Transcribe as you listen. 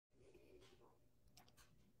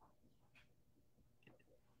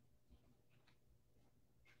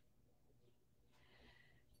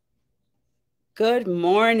Good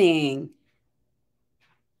morning.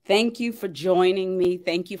 Thank you for joining me.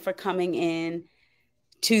 Thank you for coming in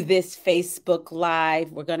to this Facebook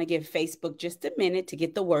Live. We're going to give Facebook just a minute to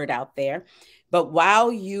get the word out there. But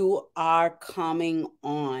while you are coming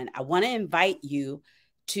on, I want to invite you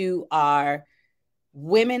to our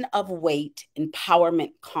Women of Weight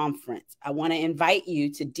Empowerment Conference. I want to invite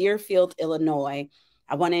you to Deerfield, Illinois.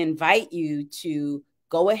 I want to invite you to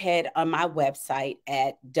go ahead on my website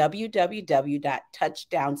at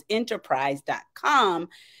www.touchdownsenterprise.com.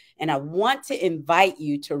 And I want to invite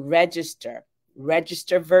you to register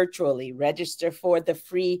virtually, register for the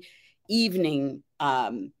free evening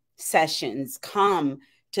sessions. Come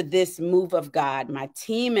to this move of God. My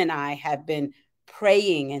team and I have been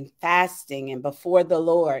praying and fasting and before the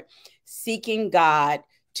Lord, seeking God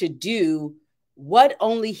to do what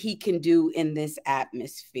only He can do in this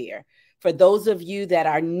atmosphere. For those of you that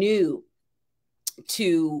are new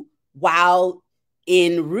to While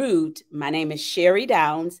En Route, my name is Sherry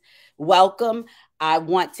Downs. Welcome. I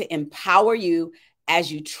want to empower you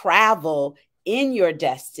as you travel in your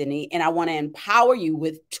destiny, and I want to empower you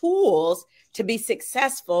with tools to be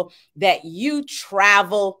successful, that you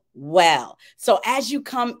travel well. So as you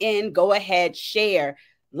come in, go ahead, share,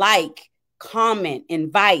 like, comment,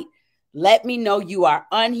 invite. Let me know you are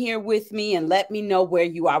on here with me, and let me know where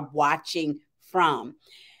you are watching from.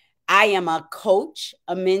 I am a coach,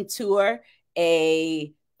 a mentor,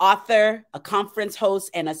 a author, a conference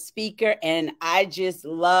host, and a speaker, and I just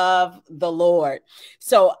love the Lord.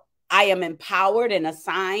 So I am empowered and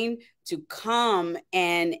assigned to come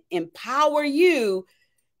and empower you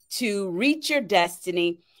to reach your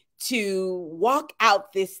destiny, to walk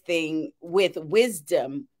out this thing with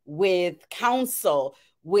wisdom, with counsel,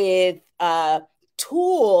 with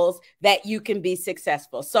tools that you can be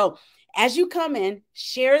successful. So as you come in,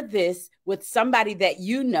 share this with somebody that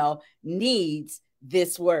you know needs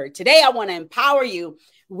this word. Today, I want to empower you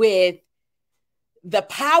with the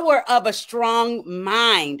power of a strong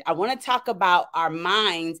mind. I want to talk about our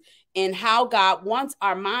minds and how God wants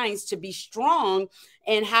our minds to be strong,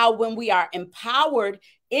 and how when we are empowered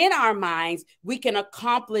in our minds, we can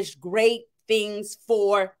accomplish great things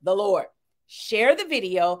for the Lord. Share the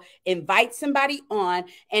video, invite somebody on,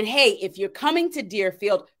 and hey, if you're coming to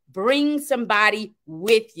Deerfield, bring somebody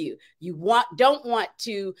with you. You don't want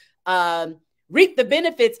to reap the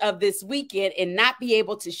benefits of this weekend and not be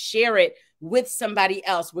able to share it with somebody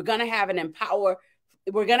else. We're going to have a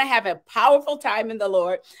powerful time in the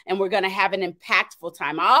Lord, and we're going to have an impactful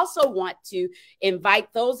time. I also want to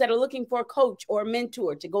invite those that are looking for a coach or a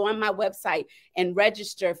mentor to go on my website and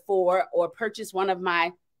register for or purchase one of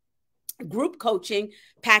my group coaching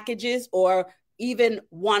packages or even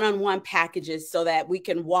one-on-one packages, so that we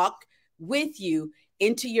can walk with you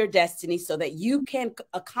into your destiny, so that you can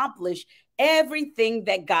accomplish everything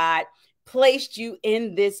that God placed you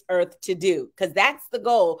in this earth to do. Because that's the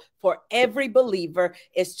goal for every believer,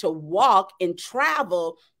 is to walk and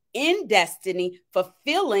travel in destiny,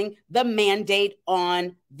 fulfilling the mandate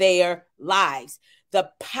on their lives.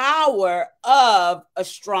 The power of a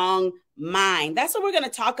strong mind. That's what we're going to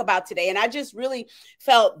talk about today. And I just really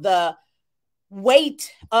felt the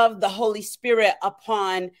weight of the Holy Spirit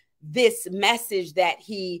upon this message that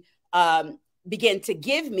He began to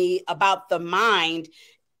give me about the mind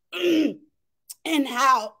and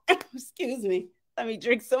how, excuse me, let me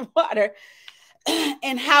drink some water,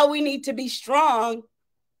 and how we need to be strong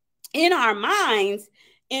in our minds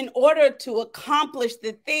in order to accomplish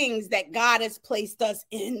the things that God has placed us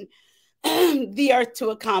in the earth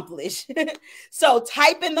to accomplish. So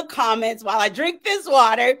type in the comments while I drink this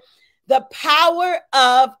water, the power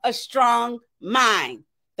of a strong mind.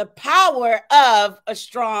 The power of a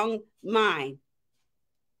strong mind.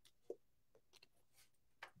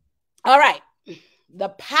 All right. The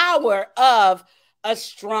power of a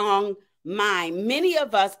strong mind. Many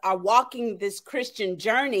of us are walking this Christian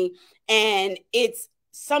journey, and it's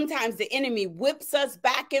sometimes the enemy whips us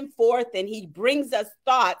back and forth, and he brings us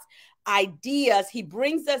thoughts, ideas. He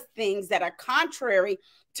brings us things that are contrary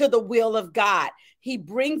to the will of God. He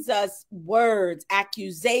brings us words,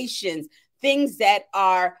 accusations, things that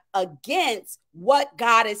are against what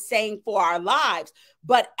God is saying for our lives.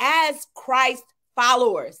 But as Christ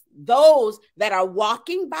followers, those that are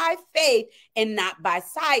walking by faith and not by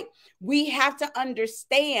sight, we have to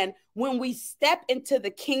understand when we step into the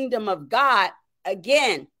kingdom of God,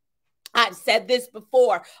 again, I've said this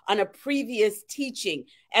before on a previous teaching,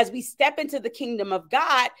 as we step into the kingdom of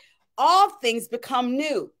God, all things become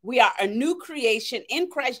new. We are a new creation in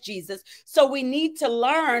Christ Jesus. So we need to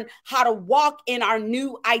learn how to walk in our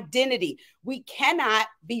new identity. We cannot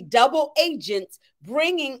be double agents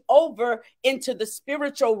bringing over into the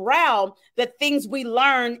spiritual realm the things we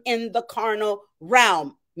learn in the carnal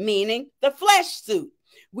realm, meaning the flesh suit.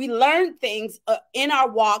 We learn things in our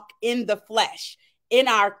walk in the flesh, in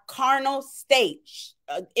our carnal state,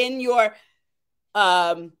 in your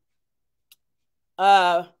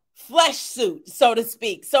flesh suit, so to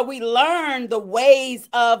speak. So we learn the ways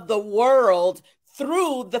of the world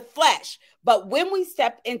through the flesh. But when we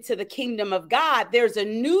step into the kingdom of God, there's a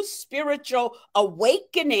new spiritual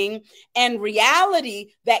awakening and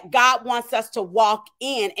reality that God wants us to walk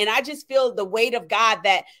in. And I just feel the weight of God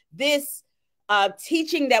that this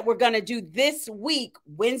teaching that we're going to do this week,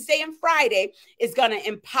 Wednesday and Friday, is going to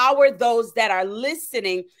empower those that are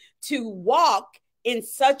listening to walk in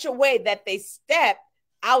such a way that they step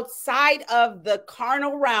outside of the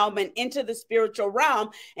carnal realm and into the spiritual realm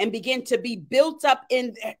and begin to be built up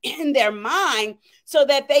in their mind so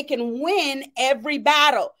that they can win every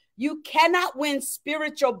battle. You cannot win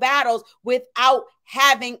spiritual battles without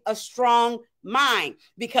having a strong mind,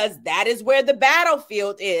 because that is where the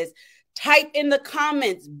battlefield is. Type in the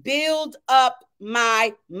comments, build up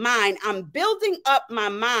my mind. I'm building up my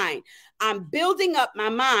mind. I'm building up my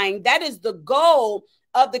mind. That is the goal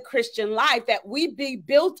of the Christian life, that we be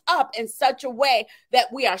built up in such a way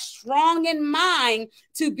that we are strong in mind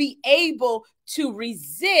to be able to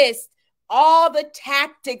resist all the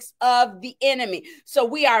tactics of the enemy. So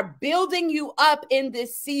we are building you up in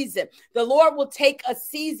this season. The Lord will take a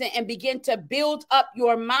season and begin to build up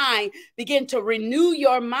your mind, begin to renew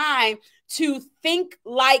your mind to think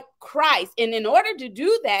like Christ. And in order to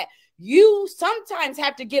do that, you sometimes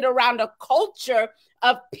have to get around a culture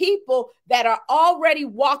of people that are already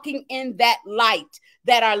walking in that light,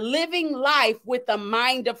 that are living life with the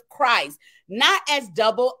mind of Christ, not as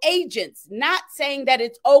double agents, not saying that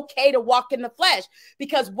it's okay to walk in the flesh,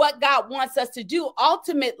 because what God wants us to do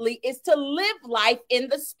ultimately is to live life in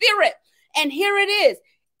the spirit. And here it is.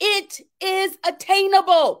 It is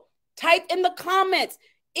attainable. Type in the comments.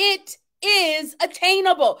 It is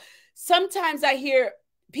attainable. Sometimes I hear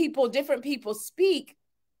different people speak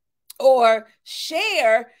or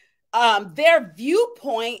share their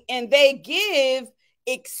viewpoint, and they give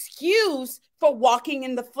excuse for walking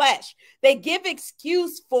in the flesh. They give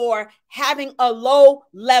excuse for having a low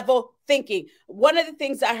level thinking. One of the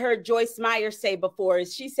things I heard Joyce Meyer say before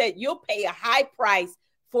is she said, you'll pay a high price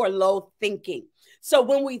for low thinking. So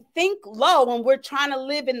when we think low and we're trying to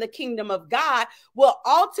live in the kingdom of God, we'll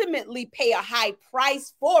ultimately pay a high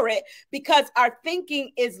price for it, because our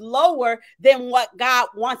thinking is lower than what God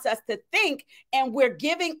wants us to think. And we're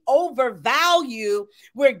giving over value.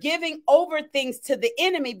 We're giving over things to the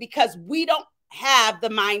enemy because we don't have the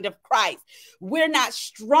mind of Christ. We're not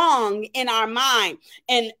strong in our mind.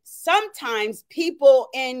 And sometimes people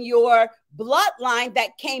in your bloodline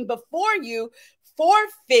that came before you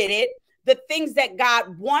forfeited the things that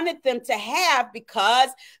God wanted them to have because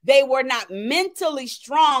they were not mentally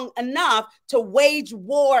strong enough to wage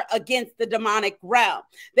war against the demonic realm.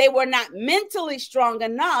 They were not mentally strong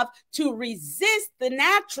enough to resist the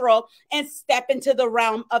natural and step into the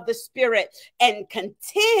realm of the spirit and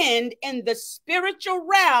contend in the spiritual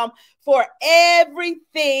realm for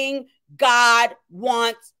everything God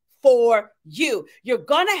wants for you. You're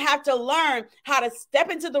going to have to learn how to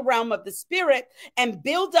step into the realm of the spirit and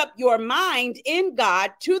build up your mind in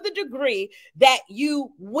God to the degree that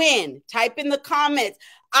you win. Type in the comments,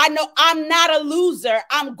 I know I'm not a loser.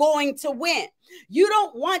 I'm going to win. You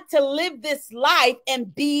don't want to live this life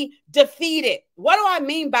and be defeated. What do I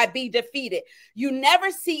mean by be defeated? You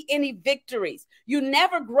never see any victories. You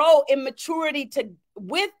never grow in maturity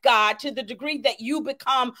with God to the degree that you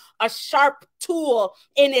become a sharp tool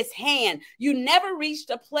in his hand. You never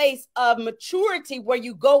reached a place of maturity where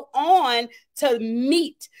you go on to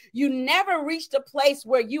meet. You never reached a place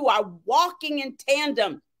where you are walking in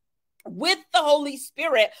tandem with the Holy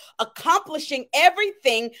Spirit, accomplishing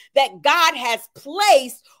everything that God has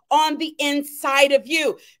placed on the inside of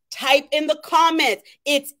you. Type in the comments,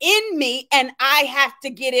 it's in me and I have to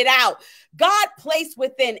get it out. God placed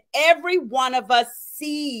within every one of us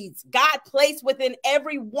seeds. God placed within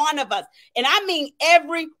every one of us, and I mean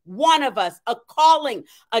every one of us, a calling,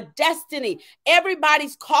 a destiny.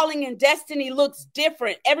 Everybody's calling and destiny looks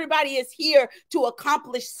different. Everybody is here to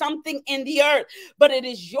accomplish something in the earth, but it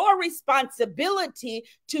is your responsibility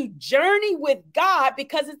to journey with God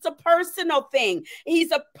because it's a personal thing.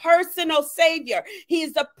 He's a personal savior.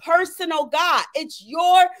 He's a personal, God. It's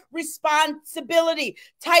your responsibility.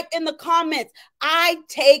 Type in the comments, I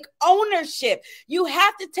take ownership. You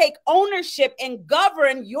have to take ownership and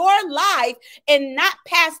govern your life and not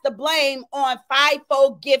pass the blame on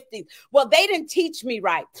fivefold gifting. Well, they didn't teach me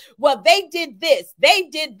right. Well, they did this, they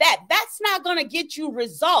did that. That's not going to get you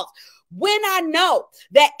results. When I know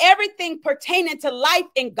that everything pertaining to life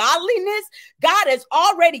and godliness, God has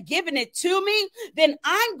already given it to me, then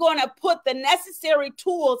I'm going to put the necessary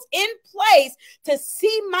tools in place to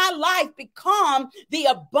see my life become the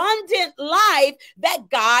abundant life that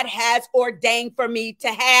God has ordained for me to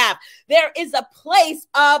have. There is a place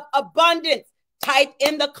of abundance. Type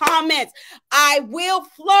in the comments, I will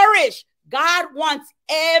flourish. God wants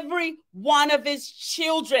every one of his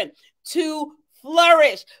children to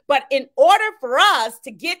flourish. But in order for us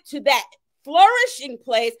to get to that flourishing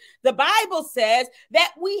place, the Bible says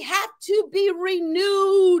that we have to be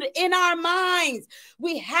renewed in our minds.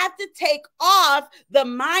 We have to take off the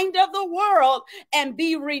mind of the world and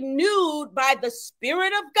be renewed by the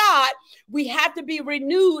Spirit of God. We have to be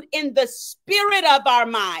renewed in the spirit of our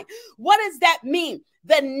mind. What does that mean?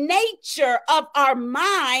 The nature of our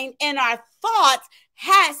mind and our thoughts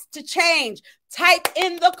has to change. Type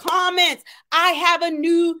in the comments, I have a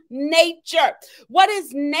new nature. What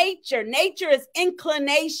is nature? Nature is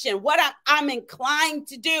inclination, what I'm inclined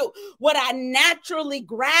to do, what I naturally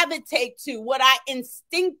gravitate to, what I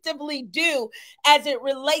instinctively do as it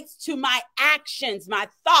relates to my actions, my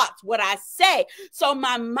thoughts, what I say. So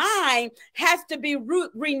my mind has to be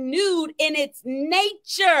renewed in its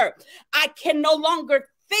nature. I can no longer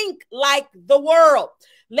think like the world.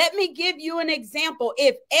 Let me give you an example.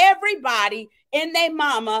 If everybody and their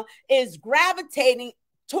mama is gravitating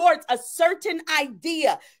towards a certain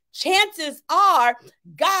idea, chances are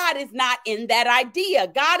God is not in that idea.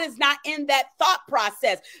 God is not in that thought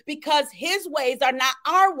process because his ways are not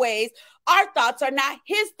our ways. Our thoughts are not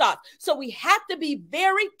his thoughts. So we have to be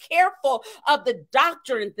very careful of the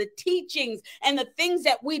doctrines, the teachings, and the things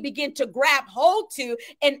that we begin to grab hold to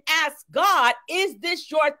and ask God, is this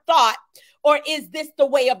your thought? Or is this the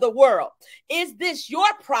way of the world? Is this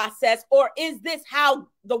your process? Or is this how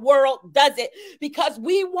the world does it? Because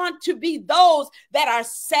we want to be those that are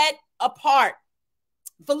set apart.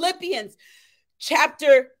 Philippians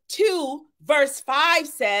chapter 2, verse 5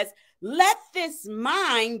 says, let this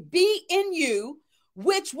mind be in you,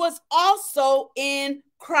 which was also in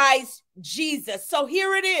Christ Jesus. So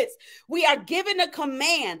here it is. We are given a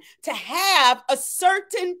command to have a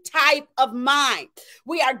certain type of mind.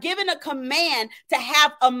 We are given a command to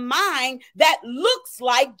have a mind that looks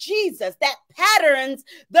like Jesus, that patterns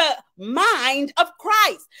the mind of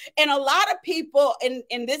Christ. And a lot of people, and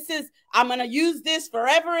this is, I'm going to use this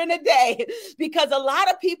forever and a day, because a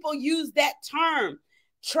lot of people use that term.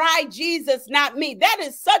 Try Jesus, not me. That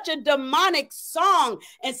is such a demonic song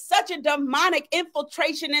and such a demonic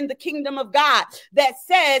infiltration in the kingdom of God that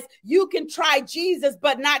says you can try Jesus,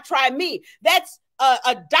 but not try me. That's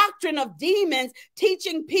a doctrine of demons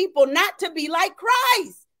teaching people not to be like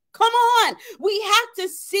Christ. Come on. We have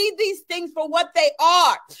to see these things for what they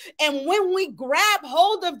are. And when we grab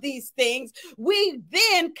hold of these things, we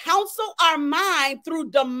then counsel our mind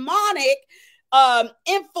through demonic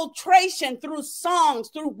infiltration, through songs,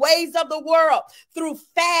 through ways of the world, through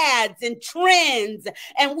fads and trends.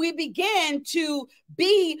 And we begin to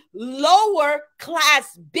be lower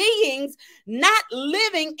class beings, not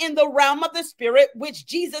living in the realm of the spirit, which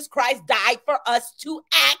Jesus Christ died for us to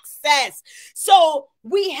access. So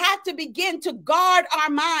we have to begin to guard our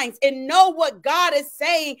minds and know what God is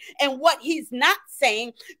saying and what he's not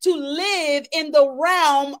saying to live in the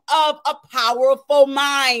realm of a powerful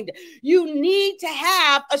mind. You need to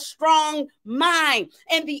have a strong mind,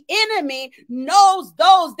 and the enemy knows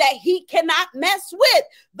those that he cannot mess with.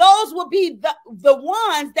 Those will be the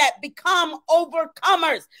ones that become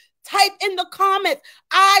overcomers. Type in the comments,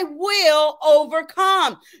 I will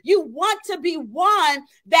overcome. You want to be one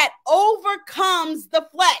that overcomes the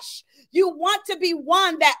flesh. You want to be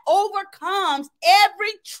one that overcomes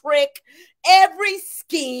every trick, every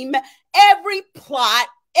scheme, every plot,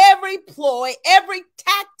 every ploy, every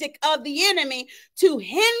tactic of the enemy to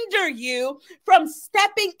hinder you from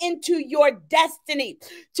stepping into your destiny,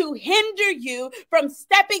 to hinder you from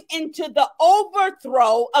stepping into the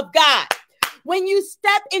overthrow of God. When you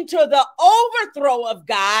step into the overthrow of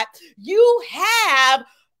God, you have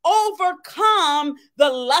overcome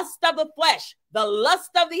the lust of the flesh, the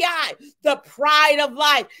lust of the eye, the pride of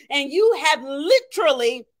life, and you have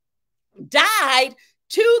literally died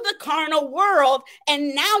to the carnal world,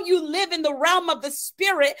 and now you live in the realm of the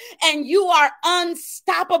spirit and you are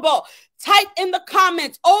unstoppable. Type in the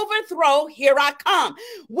comments, overthrow, here I come.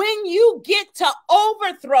 When you get to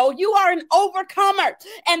overthrow, you are an overcomer,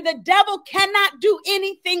 and the devil cannot do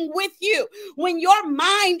anything with you. When your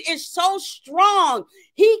mind is so strong,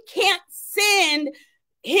 he can't send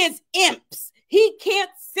his imps. He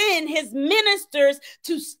can't send his ministers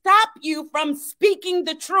to stop you from speaking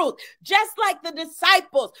the truth. Just like the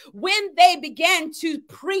disciples, when they began to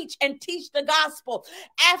preach and teach the gospel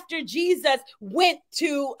after Jesus went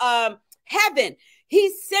to heaven, he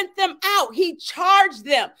sent them out. He charged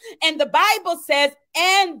them. And the Bible says,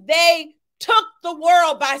 and they took the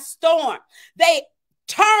world by storm. They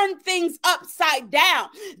turned things upside down.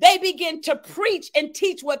 They began to preach and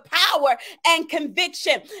teach with power and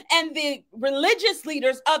conviction. And the religious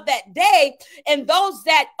leaders of that day and those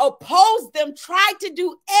that opposed them tried to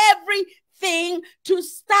do everything to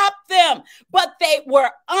stop them, but they were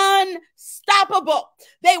unstoppable.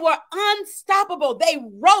 They were unstoppable. They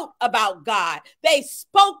wrote about God. They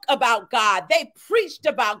spoke about God. They preached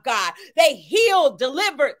about God. They healed,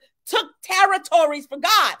 delivered, took territories for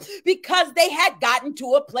God because they had gotten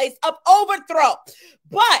to a place of overthrow.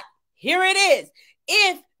 But here it is.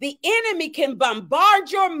 If the enemy can bombard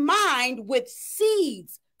your mind with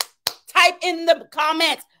seeds, type in the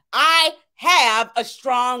comments, I have a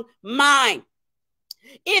strong mind.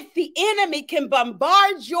 If the enemy can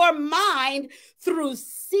bombard your mind through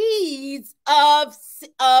seeds of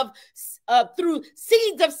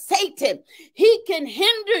Satan, he can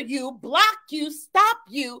hinder you, block you, stop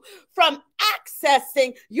you from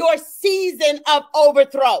accessing your season of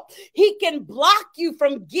overthrow. He can block you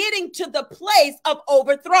from getting to the place of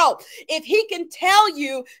overthrow. If he can tell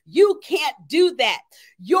you, you can't do that,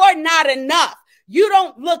 you're not enough, you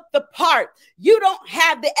don't look the part, you don't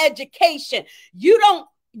have the education,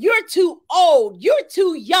 you're too old, you're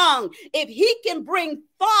too young. If he can bring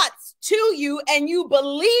thoughts to you and you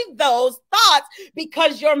believe those thoughts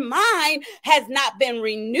because your mind has not been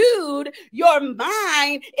renewed, your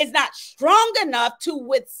mind is not strong enough to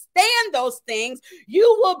withstand those things,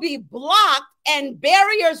 you will be blocked and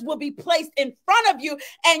barriers will be placed in front of you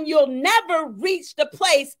and you'll never reach the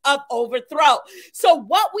place of overthrow. So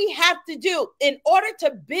what we have to do in order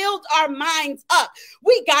to build our minds up,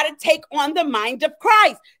 we got to take on the mind of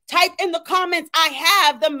Christ. Type in the comments, I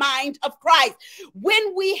have the mind of Christ.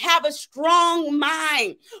 When we have a strong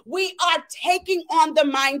mind, we are taking on the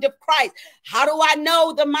mind of Christ. How do I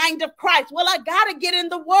know the mind of Christ? Well, I got to get in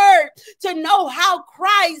the word to know how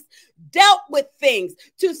Christ dealt with things,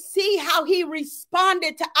 to see how he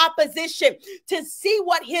responded to opposition, to see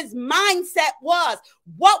what his mindset was.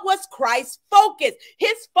 What was Christ's focus?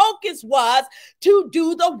 His focus was to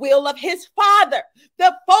do the will of his Father.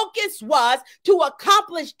 The focus was to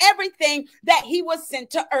accomplish everything that he was sent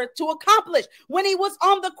to earth to accomplish. When he was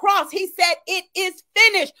on the cross, he said, it is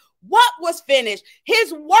finished. What was finished?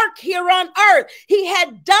 His work here on earth. He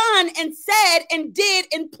had done and said and did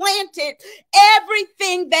and planted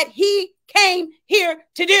everything that he came here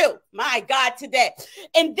to do. My God, today.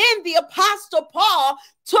 And then the Apostle Paul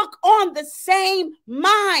took on the same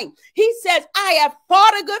mind. He says, I have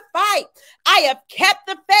fought a good fight. I have kept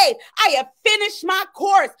the faith. I have finished my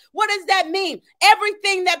course. What does that mean?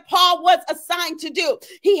 Everything that Paul was assigned to do,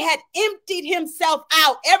 he had emptied himself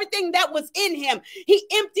out. Everything that was in him, he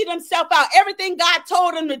emptied himself out. Everything God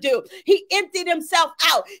told him to do, he emptied himself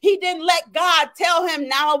out. He didn't let God tell him,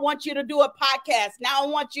 now I want you to do a podcast. Now I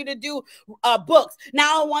want you to do books.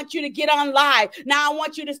 Now I want you to get on live. Now I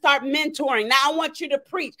want you to start mentoring. Now I want you to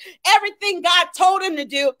preach. Everything God told him to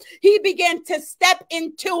do, he began to step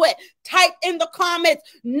into it. Type in the comments,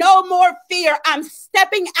 no more fear. I'm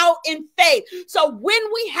stepping out in faith. So when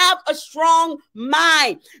we have a strong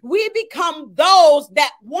mind, we become those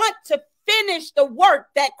that want to finish the work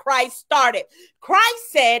that Christ started.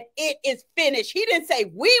 Christ said, it is finished. He didn't say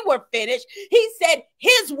we were finished. He said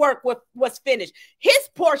his work was finished. His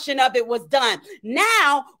portion of it was done.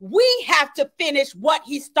 Now we have to finish what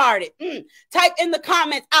he started. Type in the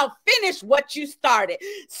comments, I'll finish what you started.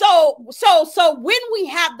 So when we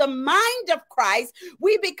have the mind of Christ,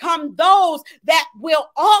 we become those that will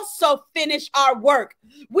also finish our work.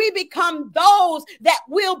 We become those that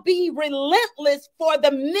will be relentless for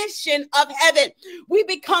the mission of heaven. We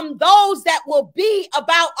become those that will be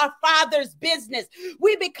about our Father's business.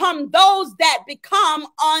 We become those that become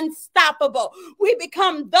unstoppable. We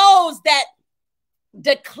become those that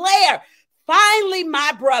declare, finally,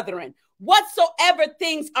 my brethren, whatsoever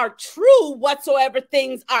things are true, whatsoever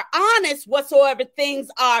things are honest, whatsoever things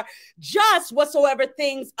are just, whatsoever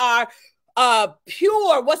things are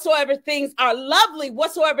pure, whatsoever things are lovely,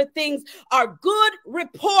 whatsoever things are good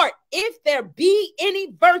report, if there be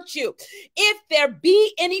any virtue, if there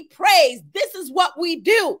be any praise, this is what we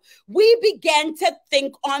do. We begin to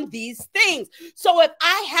think on these things. So if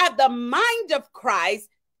I have the mind of Christ,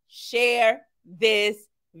 share this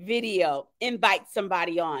video, invite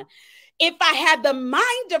somebody on. If I have the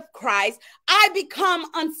mind of Christ, I become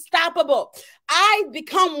unstoppable. I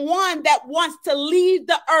become one that wants to leave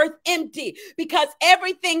the earth empty because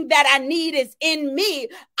everything that I need is in me.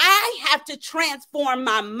 I have to transform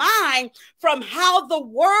my mind from how the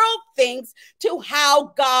world thinks to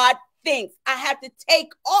how God thinks. I have to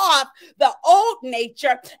take off the old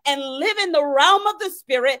nature and live in the realm of the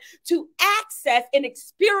spirit to access and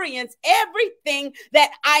experience everything that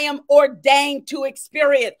I am ordained to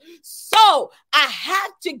experience. So I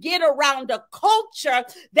have to get around a culture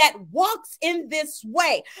that walks in this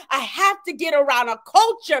way. I have to get around a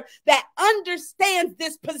culture that understands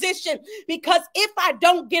this position, because if I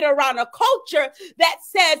don't get around a culture that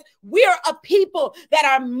says we're a people that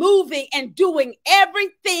are moving and doing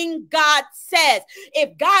everything God says.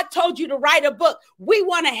 If God told you to write a book, we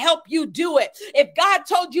want to help you do it. If God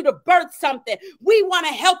told you to birth something, we want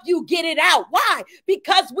to help you get it out. Why?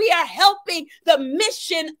 Because we are helping the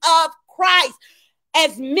mission of Christ.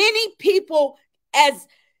 As many people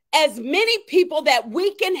that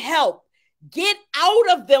we can help get out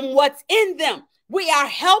of them what's in them, we are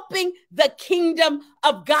helping the kingdom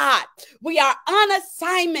of God. We are on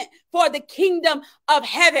assignment for the kingdom of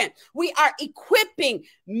heaven. We are equipping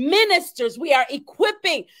ministers. We are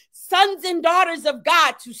equipping sons and daughters of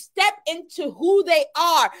God to step into who they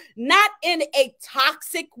are, not in a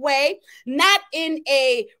toxic way, not in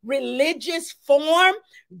a religious form,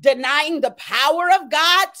 denying the power of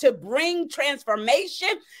God to bring transformation,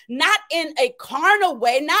 not in a carnal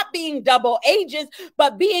way, not being double agents,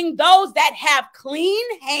 but being those that have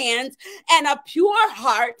clean hands and a pure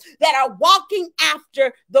heart that are walking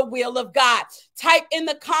after the will of God. Type in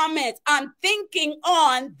the comments, I'm thinking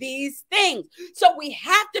on these things. So we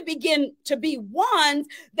have to begin to be ones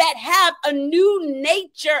that have a new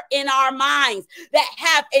nature in our minds, that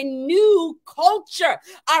have a new culture.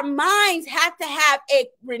 Our minds have to have a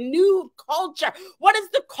renewed culture. What is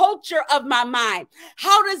the culture of my mind?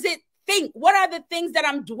 How does it think? What are the things that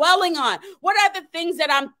I'm dwelling on? What are the things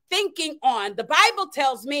that I'm thinking on? The Bible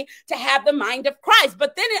tells me to have the mind of Christ,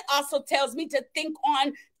 but then it also tells me to think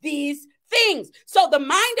on these things. So the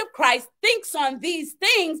mind of Christ thinks on these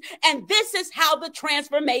things, and this is how the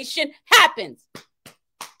transformation happens.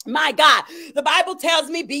 My God, the Bible tells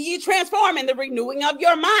me, be ye transformed in the renewing of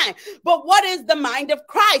your mind. But what is the mind of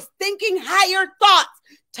Christ? Thinking higher thoughts.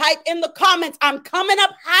 Type in the comments, I'm coming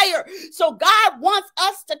up higher. So God wants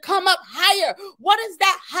us to come up higher. What is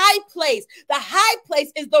that high place? The high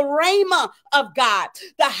place is the rhema of God.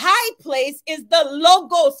 The high place is the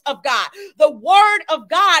logos of God. The word of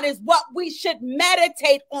God is what we should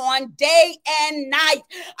meditate on day and night.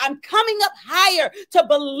 I'm coming up higher to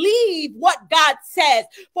believe what God says,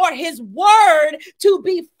 for his word to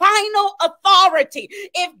be final authority.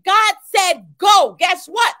 If God said go, guess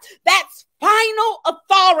what? That's final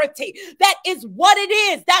authority. That is what it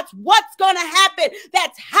is. That's what's going to happen.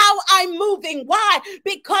 That's how I'm moving. Why?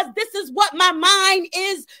 Because this is what my mind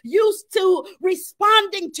is used to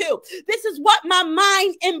responding to. This is what my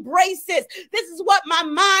mind embraces. This is what my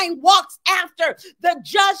mind walks after. The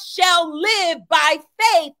just shall live by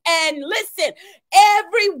faith. And listen,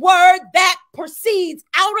 every word that proceeds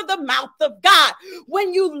out of the mouth of God.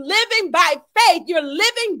 When you living by faith, you're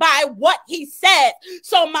living by what he said.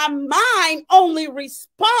 So my mind only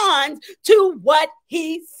responds to what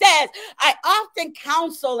he says. I often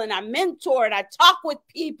counsel and I mentor and I talk with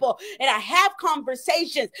people and I have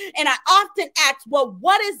conversations, and I often ask, well,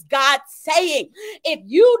 what is God saying? If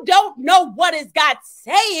you don't know what is God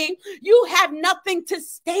saying, you have nothing to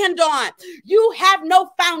stand on. You have no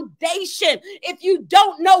foundation. If you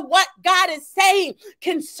don't know what God is saying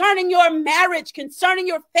concerning your marriage, concerning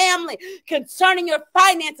your family, concerning your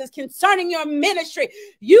finances, concerning your ministry,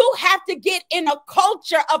 you have to get in a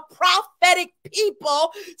culture of prophetic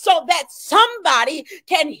people so that somebody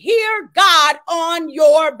can hear God on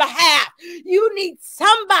your behalf. You need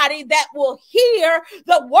somebody that will hear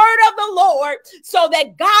the word of the Lord so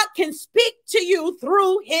that God can speak to you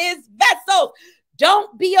through his vessels.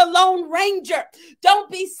 Don't be a lone ranger.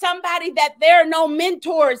 Don't be somebody that there are no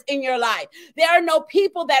mentors in your life. There are no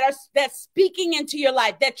people that's speaking into your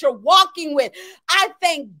life that you're walking with. I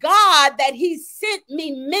thank God that he sent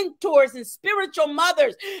me mentors and spiritual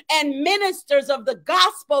mothers and ministers of the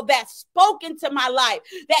gospel that spoke into my life,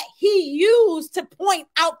 that he used to point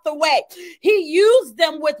out the way. He used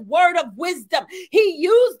them with word of wisdom. He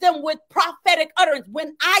used them with prophetic utterance.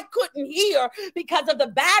 When I couldn't hear because of the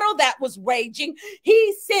battle that was raging,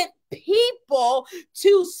 he sent people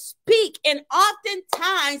to speak. And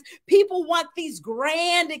oftentimes people want these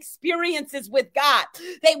grand experiences with God.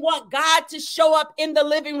 They want God to show up in the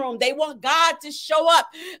living room. They want God to show up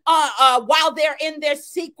while they're in their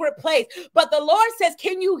secret place. But the Lord says,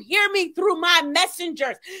 can you hear me through my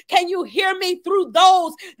messengers? Can you hear me through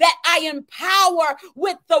those that I empower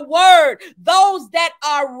with the word? Those that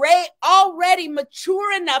are already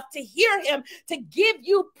mature enough to hear him, to give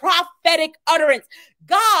you prophetic utterance.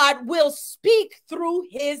 God will speak through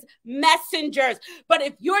his messengers. But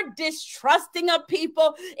if you're distrusting of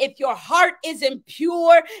people, if your heart is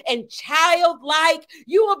impure and childlike,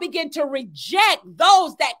 you will begin to reject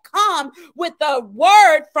those that come with the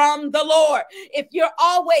word from the Lord. If you're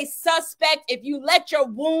always suspect, if you let your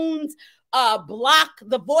wounds block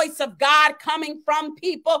the voice of God coming from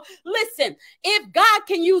people. Listen, if God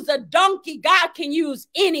can use a donkey, God can use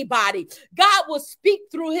anybody. God will speak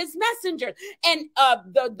through his messengers. And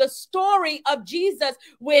the story of Jesus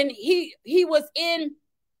when he was in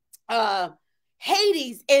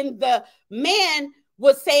Hades, and the man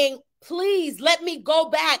was saying, please let me go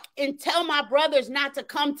back and tell my brothers not to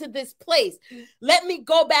come to this place. Let me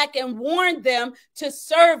go back and warn them to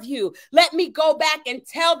serve you. Let me go back and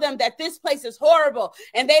tell them that this place is horrible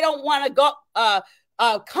and they don't want to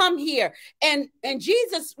go come here. And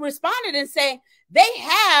Jesus responded and saying, they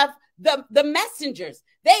have the messengers.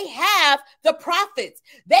 They have the prophets.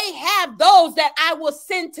 They have those that I will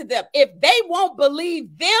send to them. If they won't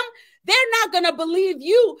believe them, they're not going to believe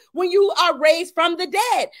you when you are raised from the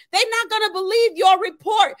dead. They're not going to believe your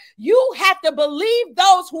report. You have to believe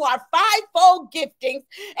those who are fivefold giftings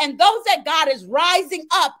and those that God is rising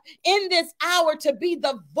up in this hour to be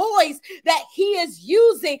the voice that he is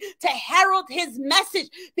using to herald his message.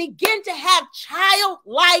 Begin to have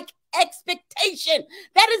childlike expectation.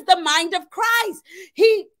 That is the mind of Christ.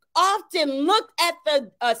 He often looked at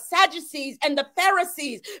the Sadducees and the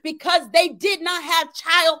Pharisees because they did not have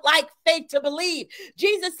childlike faith to believe.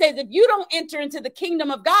 Jesus says, if you don't enter into the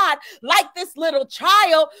kingdom of God like this little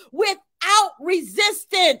child without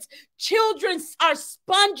resistance, children are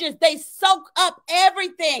sponges. They soak up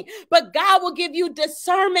everything, but God will give you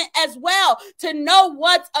discernment as well to know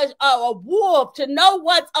what's a wolf, to know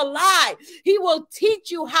what's a lie. He will teach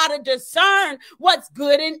you how to discern what's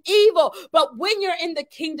good and evil. But when you're in the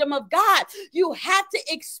kingdom of God, you have to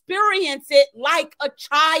experience it like a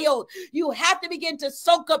child. You have to begin to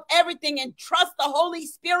soak up everything and trust the Holy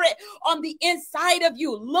Spirit on the inside of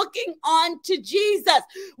you, looking on to Jesus.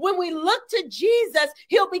 When we look to Jesus,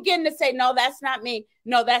 he'll begin to say, no, that's not me.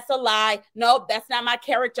 No, that's a lie. No, that's not my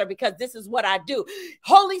character, because this is what I do.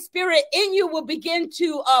 Holy Spirit in you will begin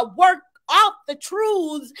to work out the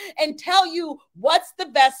truths and tell you what's the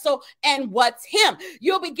vessel and what's him.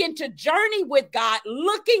 You'll begin to journey with God,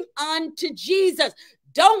 looking unto Jesus.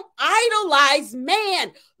 Don't idolize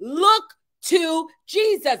man. Look to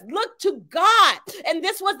Jesus. Look to God. And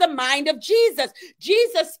this was the mind of Jesus.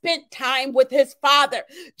 Jesus spent time with his Father.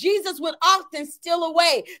 Jesus would often steal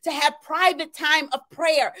away to have private time of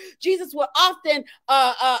prayer. Jesus would often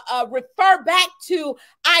refer back to,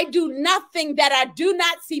 I do nothing that I do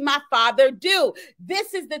not see my Father do.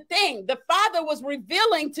 This is the thing. The Father was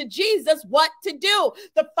revealing to Jesus what to do.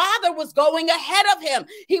 The Father was going ahead of him.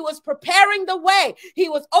 He was preparing the way. He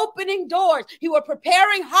was opening doors. He was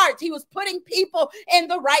preparing hearts. He was putting people in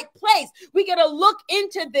the right place. We got to look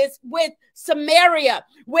into this with Samaria,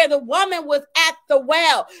 where the woman was at the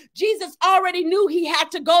well. Jesus already knew he had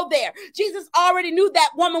to go there. Jesus already knew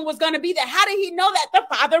that woman was going to be there. How did he know that?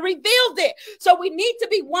 The Father revealed it. So we need to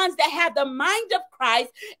be ones that have the mind of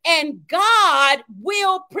Christ, and God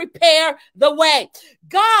will prepare the way.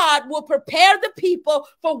 God will prepare the people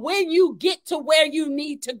for when you get to where you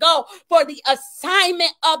need to go for the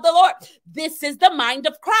assignment of the Lord. This is the mind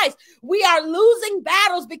of Christ. We are losing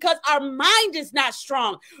battles because our mind is not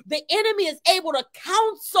strong. The enemy is able to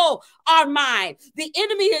counsel our mind. The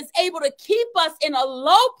enemy is able to keep us in a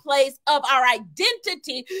low place of our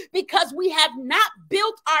identity because we have not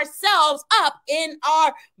built ourselves up in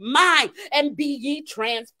our mind. And be ye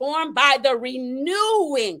transformed by the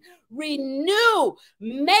renewing. Renew,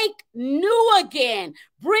 make new again,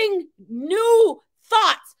 bring new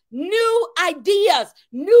thoughts new ideas,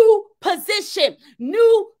 new position,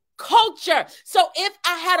 new culture. So if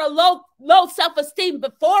I had a low self-esteem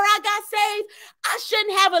before I got saved, I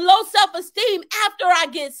shouldn't have a low self-esteem after I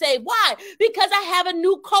get saved. Why? Because I have a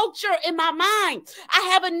new culture in my mind. I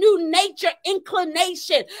have a new nature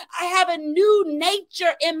inclination. I have a new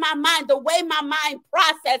nature in my mind. The way my mind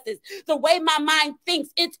processes, the way my mind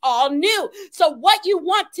thinks, it's all new. So what you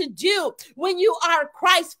want to do when you are a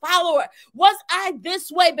Christ follower, was I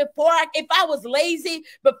this way before if I was lazy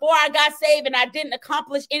before I got saved and I didn't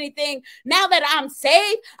accomplish anything? Now that I'm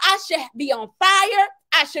saved, I should be on fire.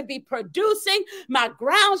 I should be producing. My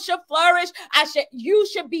ground should flourish. You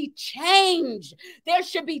should be changed. There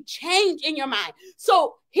should be change in your mind.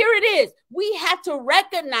 So here it is. We have to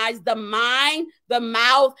recognize the mind, the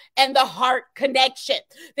mouth, and the heart connection.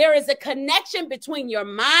 There is a connection between your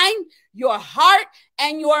mind, your heart,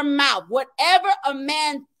 and your mouth. Whatever a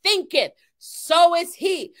man thinketh, so is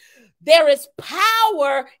he. There is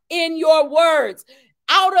power in your words.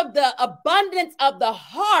 Out of the abundance of the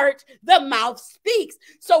heart, the mouth speaks.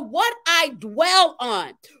 So what I dwell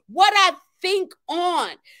on, what I think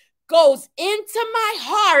on, goes into my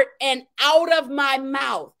heart and out of my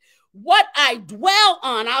mouth. What I dwell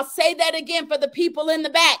on, I'll say that again for the people in the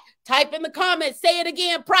back. Type in the comments, say it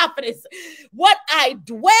again, prophetess. What I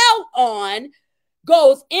dwell on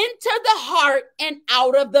goes into the heart and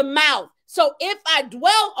out of the mouth. So if I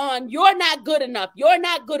dwell on, you're not good enough, you're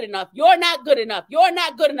not good enough, you're not good enough, you're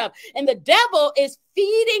not good enough, and the devil is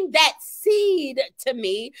feeding that seed to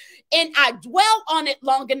me, and I dwell on it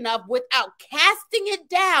long enough without casting it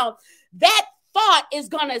down, that thought is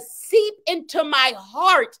going to seep into my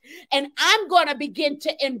heart, and I'm going to begin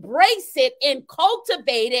to embrace it and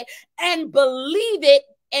cultivate it and believe it.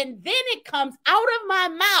 And then it comes out of my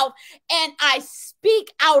mouth and I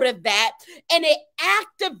speak out of that, and it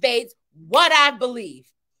activates what I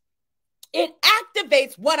believe. It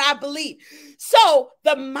activates what I believe. So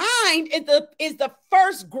the mind is the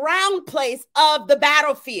first ground place of the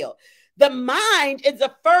battlefield. The mind is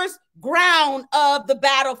the first ground of the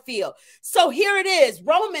battlefield. So here it is,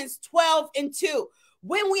 Romans 12:2.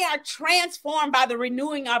 When we are transformed by the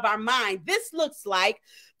renewing of our mind, this looks like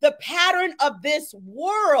the pattern of this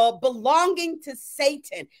world belonging to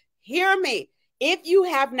Satan. Hear me. If you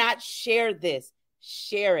have not shared this,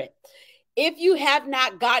 share it. If you have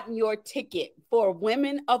not gotten your ticket for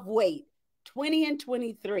Women of Weight 20 and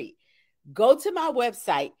 23, go to my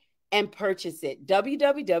website and purchase it,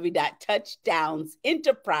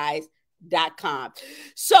 www.touchdownsenterprise.com.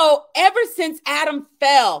 So ever since Adam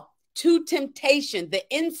fell to temptation, the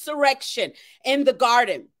insurrection in the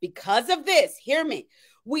garden, because of this, hear me,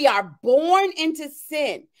 we are born into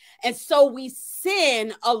sin. And so we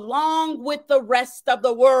sin along with the rest of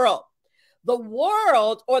the world. The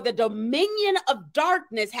world, or the dominion of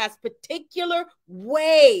darkness, has particular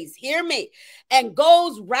ways, hear me, and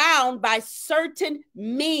goes round by certain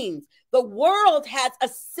means. The world has a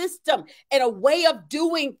system and a way of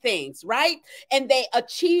doing things, right? And they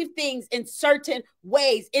achieve things in certain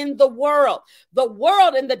ways in the world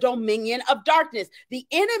and the dominion of darkness. The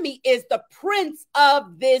enemy is the prince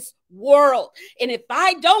of this world. And if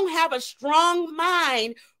I don't have a strong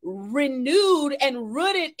mind, renewed and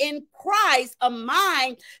rooted in Christ, a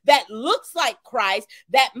mind that looks like Christ,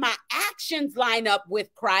 that my actions line up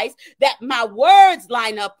with Christ, that my words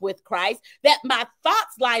line up with Christ, that my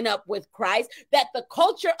thoughts line up with Christ, that the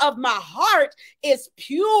culture of my heart is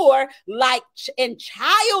pure like and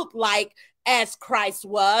childlike as Christ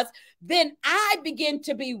was, then I begin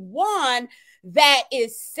to be one that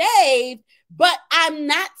is saved, but I'm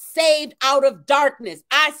not saved out of darkness.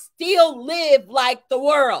 I still live like the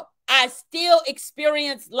world. I still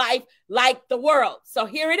experience life like the world. So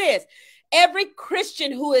here it is. Every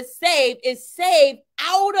Christian who is saved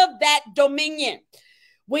out of that dominion.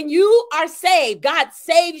 When you are saved, God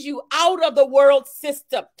saves you out of the world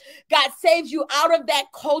system. God saves you out of that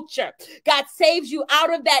culture. God saves you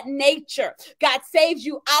out of that nature. God saves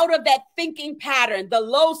you out of that thinking pattern, the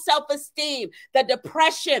low self-esteem, the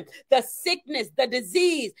depression, the sickness, the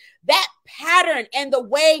disease, that pattern and the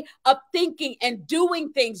way of thinking and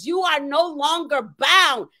doing things. You are no longer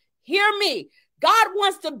bound. Hear me. God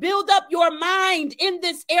wants to build up your mind in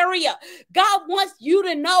this area. God wants you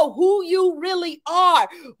to know who you really are.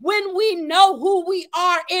 When we know who we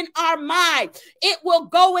are in our mind, it will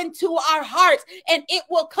go into our hearts and it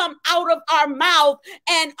will come out of our mouth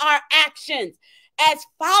and our actions. As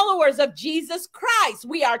followers of Jesus Christ,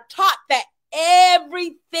 we are taught that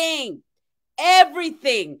everything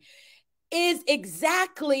is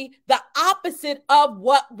exactly the opposite of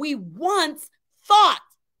what we once thought.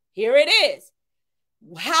 Here it is.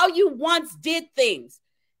 How you once did things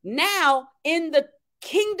Now, in the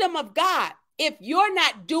kingdom of God, if you're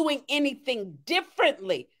not doing anything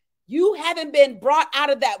differently, you haven't been brought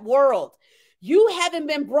out of that world. You haven't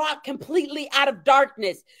been brought completely out of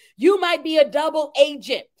darkness. You might be a double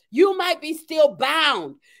agent. You might be still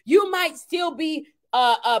bound. You might still be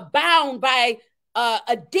bound by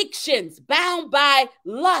addictions, bound by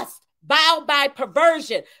lust, bound by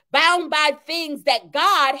perversion, bound by things that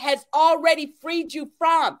God has already freed you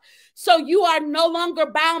from. So you are no longer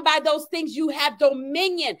bound by those things. You have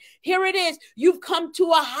dominion. Here it is. You've come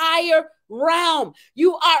to a higher realm.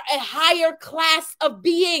 You are a higher class of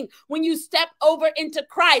being when you step over into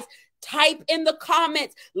Christ. Type in the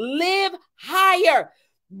comments, live higher,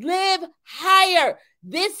 live higher.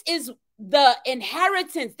 This is the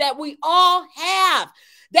inheritance that we all have,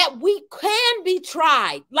 that we can be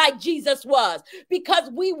tried like Jesus was, because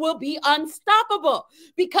we will be unstoppable,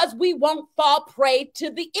 because we won't fall prey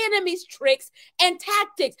to the enemy's tricks and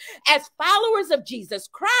tactics. As followers of Jesus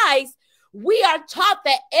Christ, we are taught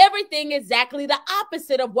that everything is exactly the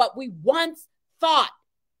opposite of what we once thought.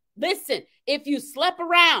 Listen, if you slept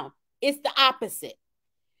around, it's the opposite.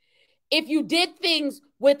 If you did things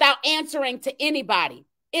without answering to anybody,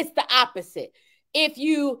 it's the opposite. If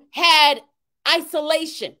you had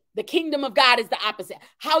isolation, the kingdom of God is the opposite.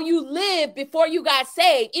 How you lived before you got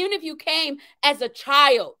saved, even if you came as a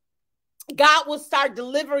child, God will start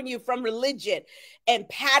delivering you from religion and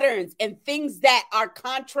patterns and things that are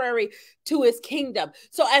contrary to his kingdom.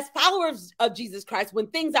 So as followers of Jesus Christ, when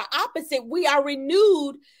things are opposite, we are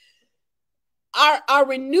renewed. Our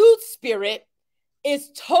renewed spirit is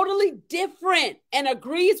totally different and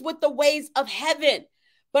agrees with the ways of heaven.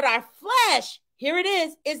 But our flesh, here it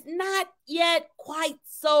is not yet quite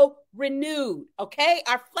so renewed, okay?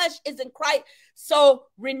 Our flesh isn't quite so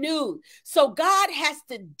renewed. So God has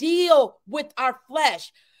to deal with our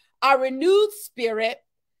flesh. Our renewed spirit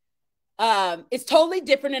is totally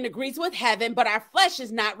different and agrees with heaven, but our flesh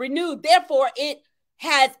is not renewed. Therefore, it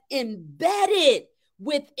has embedded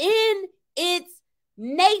within its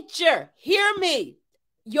nature, hear me,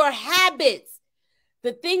 your habits,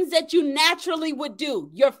 the things that you naturally would do,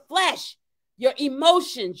 your flesh, your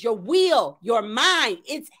emotions, your will, your mind,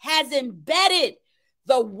 it has embedded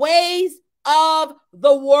the ways of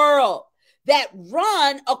the world that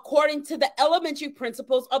run according to the elementary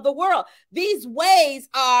principles of the world. These ways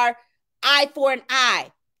are eye for an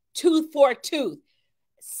eye, tooth for a tooth,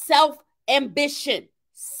 self-ambition,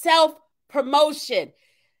 self-promotion,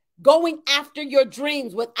 going after your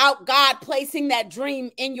dreams without God placing that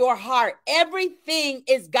dream in your heart. Everything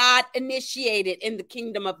is God initiated in the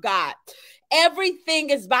kingdom of God.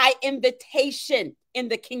 Everything is by invitation in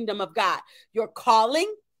the kingdom of God. Your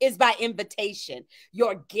calling is by invitation.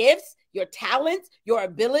 Your gifts, your talents, your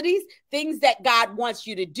abilities, things that God wants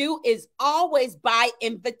you to do is always by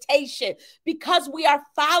invitation, because we are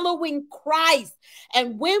following Christ.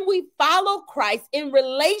 And when we follow Christ in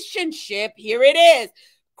relationship, here it is,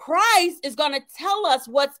 Christ is going to tell us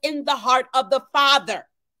what's in the heart of the Father.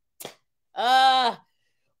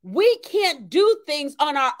 We can't do things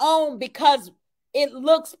on our own because it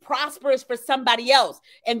looks prosperous for somebody else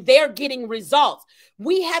and they're getting results.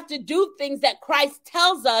 We have to do things that Christ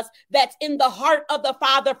tells us that's in the heart of the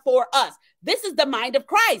Father for us. This is the mind of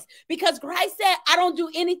Christ, because Christ said, I don't do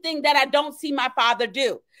anything that I don't see my Father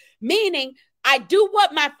do. Meaning, I do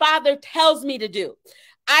what my Father tells me to do.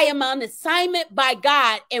 I am on assignment by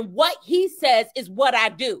God, and what he says is what I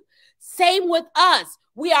do. Same with us.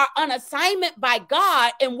 We are on assignment by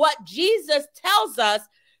God, and what Jesus tells us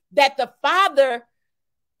that the Father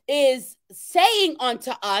is saying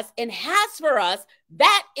unto us and has for us,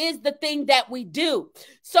 that is the thing that we do.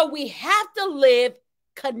 So we have to live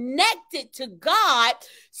connected to God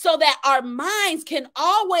so that our minds can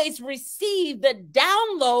always receive the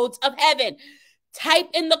downloads of heaven. Type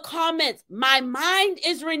in the comments, my mind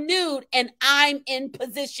is renewed and I'm in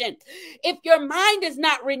position. If your mind is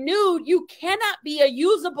not renewed, you cannot be a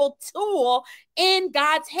usable tool in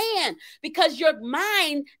God's hand, because your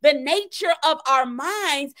mind, the nature of our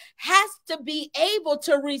minds, has to be able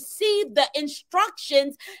to receive the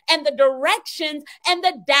instructions and the directions and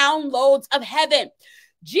the downloads of heaven.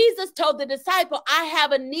 Jesus told the disciple, I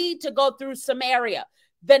have a need to go through Samaria.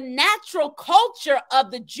 The natural culture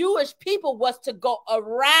of the Jewish people was to go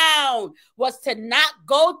around, was to not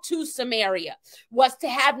go to Samaria, was to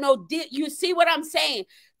have no, you see what I'm saying?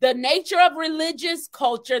 The nature of religious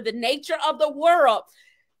culture, the nature of the world,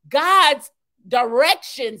 God's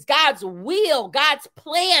directions, God's will, God's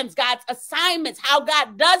plans, God's assignments, how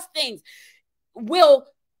God does things will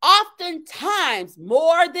oftentimes,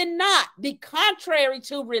 more than not, be contrary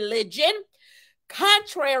to religion,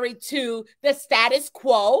 contrary to the status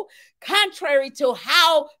quo, contrary to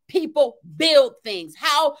how people build things,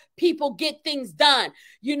 how people get things done.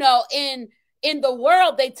 You know, in the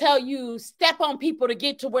world, they tell you step on people to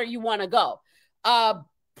get to where you want to go.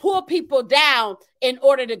 Pull people down in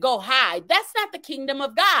order to go high. That's not the kingdom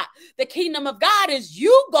of God. The kingdom of God is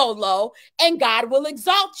you go low and God will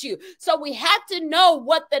exalt you. So we have to know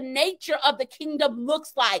what the nature of the kingdom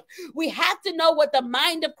looks like. We have to know what the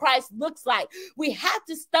mind of Christ looks like. We have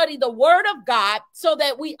to study the word of God so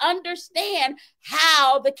that we understand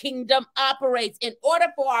how the kingdom operates in order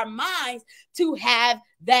for our minds to have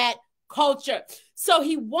that culture. So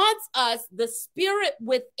he wants us, the spirit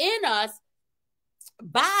within us,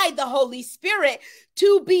 by the Holy Spirit,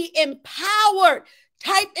 to be empowered.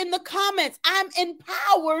 Type in the comments, I'm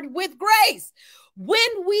empowered with grace.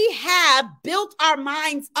 When we have built our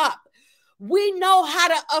minds up, we know how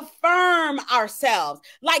to affirm ourselves.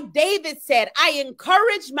 Like David said, I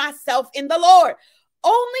encourage myself in the Lord.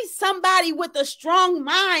 Only somebody with a strong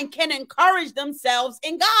mind can encourage themselves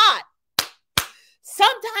in God.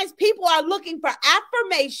 Sometimes people are looking for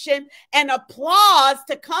affirmation and applause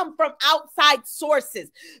to come from outside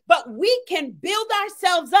sources, but we can build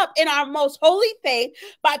ourselves up in our most holy faith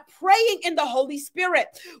by praying in the Holy Spirit.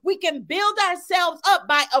 We can build ourselves up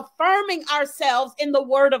by affirming ourselves in the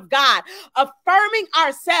Word of God, affirming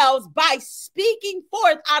ourselves by speaking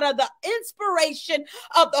forth out of the inspiration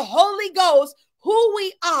of the Holy Ghost who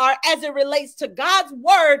we are as it relates to God's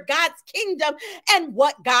word, God's kingdom, and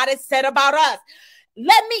what God has said about us.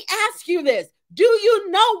 Let me ask you this. Do you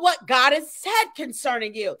know what God has said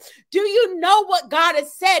concerning you? Do you know what God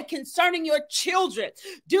has said concerning your children?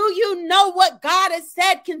 Do you know what God has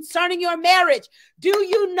said concerning your marriage? Do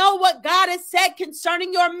you know what God has said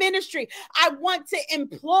concerning your ministry? I want to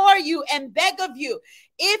implore you and beg of you,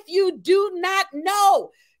 if you do not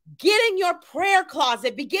know, get in your prayer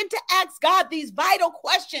closet. Begin to ask God these vital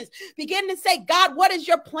questions. Begin to say, God, what is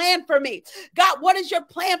your plan for me? God, what is your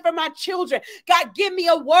plan for my children? God, give me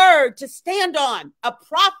a word to stand on, a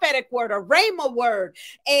prophetic word, a rhema word,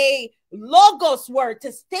 a logos word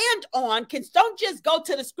to stand on. Don't just go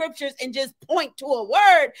to the scriptures and just point to a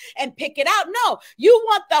word and pick it out. No, you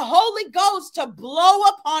want the Holy Ghost to blow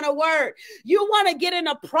upon a word. You want to get in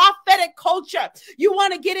a prophetic culture. You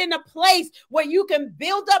want to get in a place where you can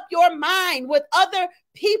build up your mind with other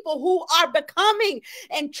people who are becoming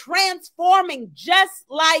and transforming just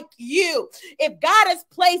like you. If God has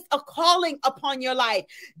placed a calling upon your life,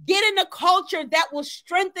 get in a culture that will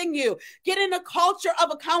strengthen you. Get in a culture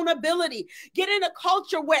of accountability. Get in a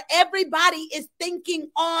culture where everybody is thinking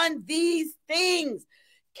on these things,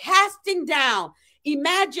 casting down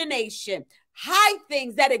imagination, high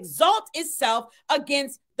things that exalt itself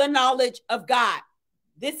against the knowledge of God.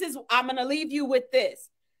 I'm going to leave you with this.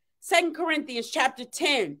 2 Corinthians chapter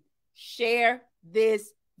 10, share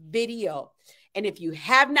this video. And if you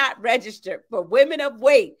have not registered for Women of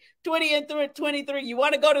Weight 20 and 23, you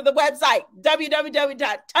want to go to the website,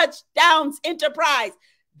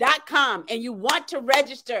 www.touchdownsenterprise.com, and you want to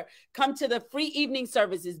register, come to the free evening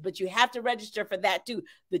services, but you have to register for that too.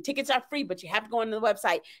 The tickets are free, but you have to go on the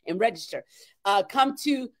website and register. Come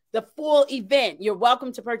to the full event. You're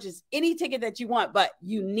welcome to purchase any ticket that you want, but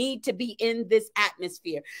you need to be in this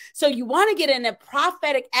atmosphere. So you want to get in a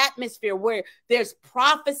prophetic atmosphere where there's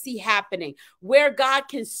prophecy happening, where God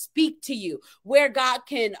can speak to you, where God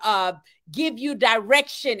can give you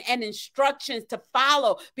direction and instructions to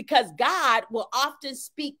follow, because God will often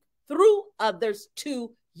speak through others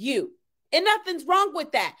to you. And nothing's wrong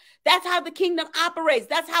with that. That's how the kingdom operates.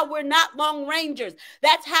 That's how we're not Lone Rangers.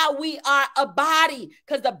 That's how we are a body,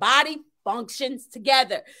 because the body functions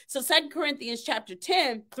together. So 2 Corinthians chapter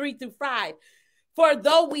 10, 3-5. For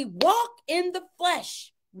though we walk in the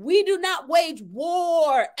flesh, we do not wage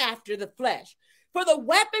war after the flesh. For the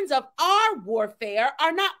weapons of our warfare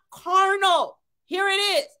are not carnal. Here it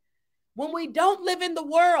is. When we don't live in the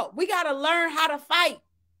world, we got to learn how to fight.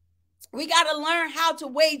 We got to learn how to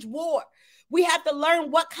wage war. We have to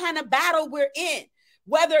learn what kind of battle we're in.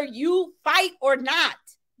 Whether you fight or not,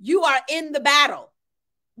 you are in the battle.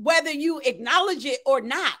 Whether you acknowledge it or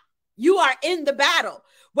not, you are in the battle.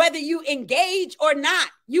 Whether you engage or not,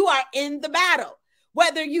 you are in the battle.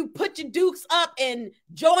 Whether you put your dukes up and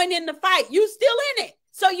join in the fight, you still in it.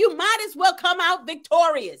 So you might as well come out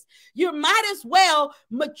victorious. You might as well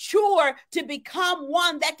mature to become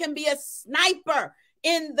one that can be a sniper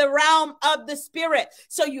in the realm of the spirit.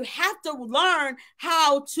 So you have to learn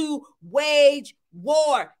how to wage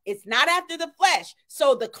war. It's not after the flesh.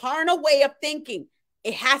 So the carnal way of thinking,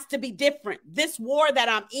 It has to be different. This war that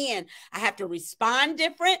I'm in, I have to respond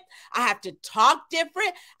different. I have to talk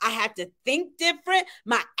different. I have to think different.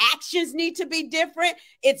 My actions need to be different.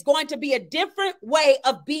 It's going to be a different way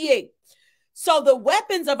of being. So the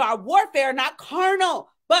weapons of our warfare are not carnal,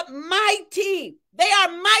 but mighty. They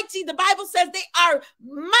are mighty. The Bible says they are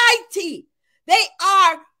mighty. They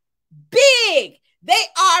are big. They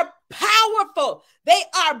are powerful. They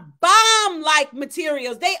are bomb-like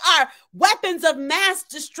materials. They are weapons of mass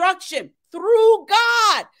destruction through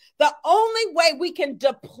God. The only way we can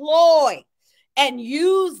deploy and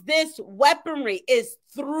use this weaponry is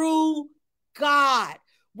through God.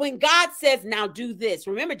 When God says, now do this,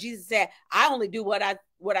 remember Jesus said, I only do what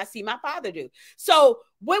I see my Father do. So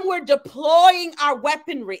when we're deploying our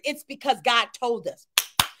weaponry, it's because God told us.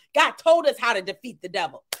 God told us how to defeat the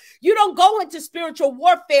devil. You don't go into spiritual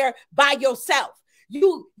warfare by yourself.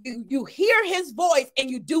 You hear his voice and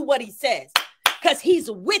you do what he says because he's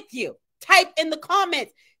with you. Type in the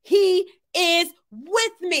comments, he is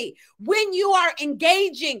with me. When you are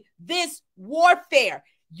engaging this warfare,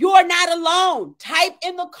 you're not alone. Type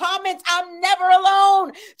in the comments, I'm never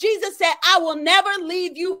alone. Jesus said, I will never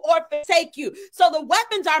leave you or forsake you. So the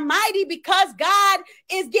weapons are mighty because God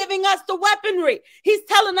is giving us the weaponry. He's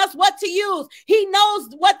telling us what to use. He knows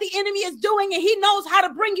what the enemy is doing and he knows how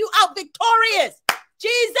to bring you out victorious.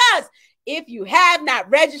 Jesus, if you have not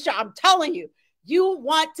registered, I'm telling you, you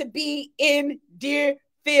want to be in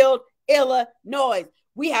Deerfield, Illinois.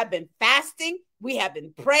 We have been fasting. We have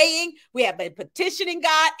been praying. We have been petitioning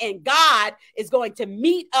God, and God is going to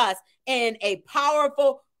meet us in a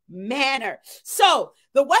powerful manner. So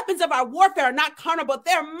the weapons of our warfare are not carnal, but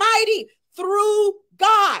they're mighty through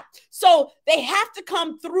God. So they have to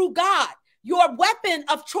come through God. Your weapon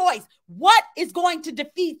of choice, what is going to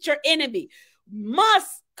defeat your enemy,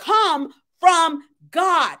 must come from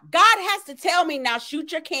God. God has to tell me, now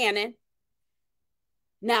shoot your cannon.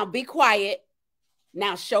 Now be quiet.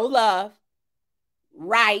 Now show love.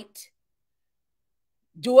 Write,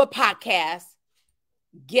 do a podcast,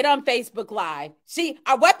 get on Facebook Live. See,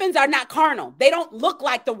 our weapons are not carnal. They don't look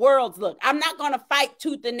like the world's look. I'm not going to fight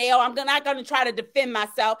tooth and nail. I'm not going to try to defend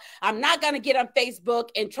myself. I'm not going to get on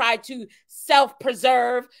Facebook and try to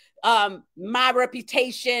self-preserve my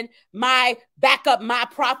reputation, my backup, my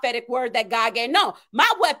prophetic word that God gave. No, my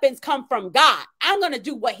weapons come from God. I'm going to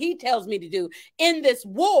do what he tells me to do in this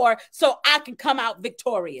war so I can come out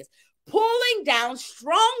victorious. Pulling down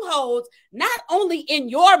strongholds, not only in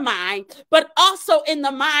your mind, but also in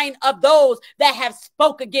the mind of those that have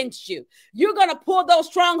spoke against you. You're going to pull those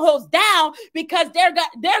strongholds down because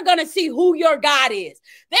they're going to see who your God is.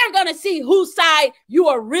 They're going to see whose side you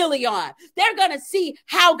are really on. They're going to see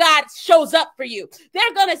how God shows up for you.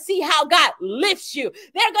 They're going to see how God lifts you.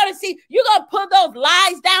 They're going to see, you're going to put those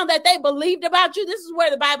lies down that they believed about you. This is where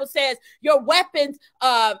the Bible says your weapons,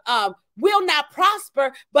 will not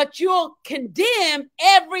prosper, but you'll condemn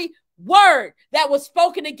every word that was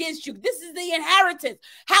spoken against you. This is the inheritance.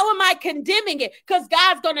 How am I condemning it? Because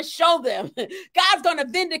God's going to show them. God's going to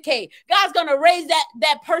vindicate. God's going to raise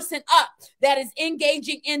that person up that is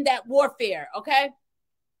engaging in that warfare. Okay.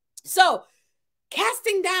 So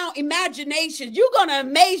casting down imagination, you're going to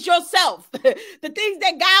amaze yourself. The things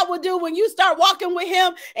that God will do when you start walking with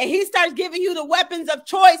him and he starts giving you the weapons of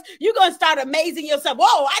choice, you're going to start amazing yourself.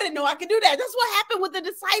 Whoa, I didn't know I could do that. That's what happened with the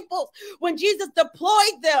disciples when Jesus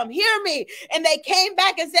deployed them. Hear me. And they came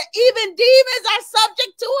back and said, even demons are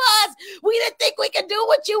subject to us. We didn't think we could do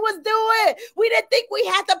what you was doing. We didn't think we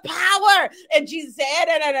had the power. And Jesus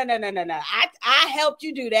said, no. I helped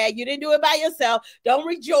you do that. You didn't do it by yourself. Don't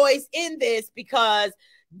rejoice in this because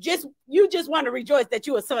you just want to rejoice that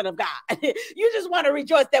you're a son of God. You just want to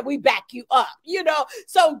rejoice that we back you up,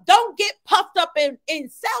 So don't get puffed up in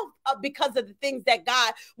self because of the things that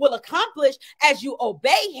God will accomplish as you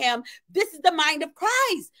obey him. This is the mind of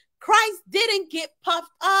Christ. Christ didn't get puffed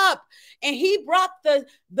up, and he brought the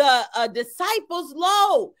disciples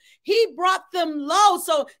low. He brought them low.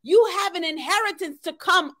 So you have an inheritance to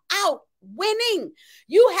come out winning.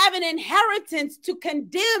 You have an inheritance to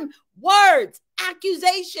condemn words,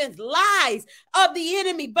 accusations, lies of the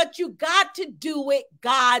enemy, but you got to do it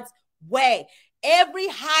God's way. Every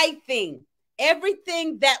high thing,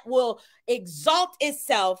 everything that will exalt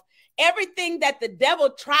itself, everything that the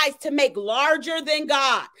devil tries to make larger than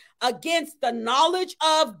God, against the knowledge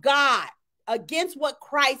of God, against what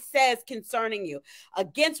Christ says concerning you,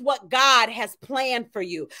 against what God has planned for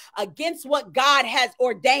you, against what God has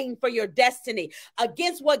ordained for your destiny,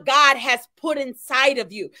 against what God has put inside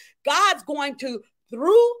of you. God's going to,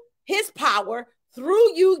 through his power,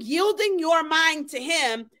 through you yielding your mind to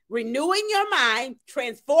him, renewing your mind,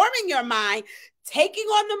 transforming your mind, taking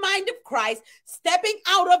on the mind of Christ, stepping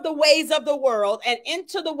out of the ways of the world and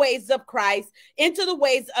into the ways of Christ, into the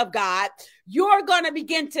ways of God, you're going to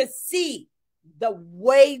begin to see the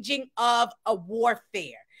waging of a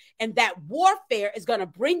warfare. And that warfare is going to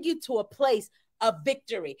bring you to a place of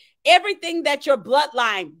victory. Everything that your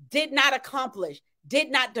bloodline did not accomplish,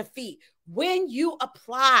 did not defeat, when you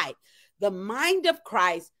apply the mind of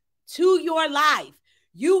Christ to your life,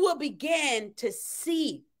 you will begin to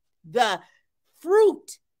see the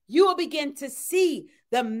fruit. You will begin to see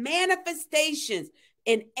the manifestations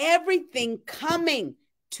in everything coming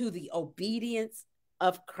to the obedience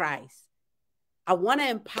of Christ. I want to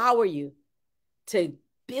empower you to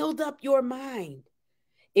build up your mind.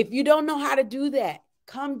 If you don't know how to do that,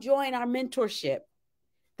 come join our mentorship.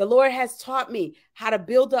 The Lord has taught me how to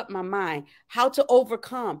build up my mind, how to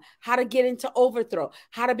overcome, how to get into overthrow,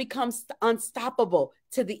 how to become unstoppable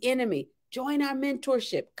to the enemy. Join our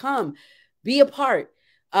mentorship. Come, be a part.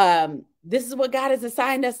 This is what God has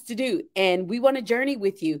assigned us to do. And we want to journey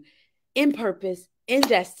with you in purpose, in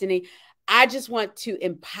destiny. I just want to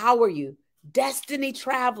empower you, destiny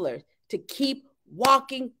travelers, to keep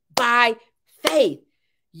walking by faith.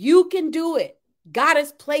 You can do it. God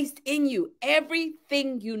has placed in you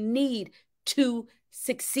everything you need to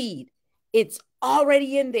succeed. It's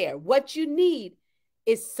already in there. What you need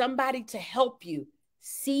is somebody to help you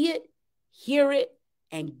see it, hear it,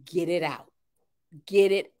 and get it out.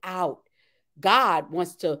 Get it out. God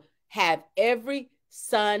wants to have every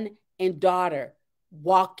son and daughter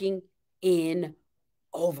walking in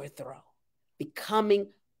overthrow, becoming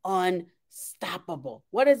unstoppable.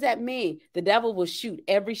 What does that mean? The devil will shoot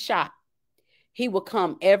every shot. He will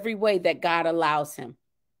come every way that God allows him.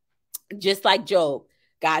 Just like Job,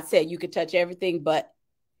 God said, you can touch everything, but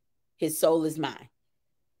his soul is mine.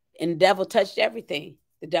 And the devil touched everything.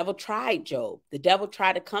 The devil tried Job. The devil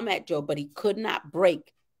tried to come at Job, but he could not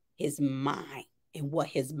break his mind and what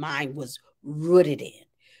his mind was rooted in.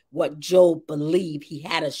 What Job believed. He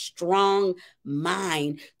had a strong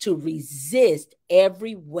mind to resist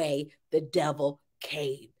every way the devil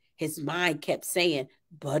came. His mind kept saying,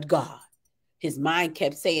 but God. His mind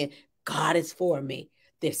kept saying, God is for me.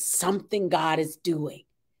 There's something God is doing.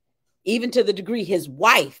 Even to the degree his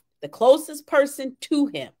wife, the closest person to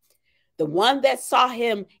him, the one that saw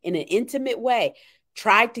him in an intimate way,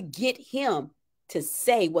 tried to get him to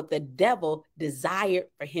say what the devil desired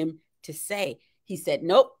for him to say. He said,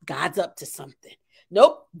 nope, God's up to something.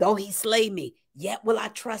 Nope, though he slay me, yet will I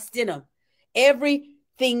trust in him.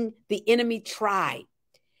 Everything the enemy tried,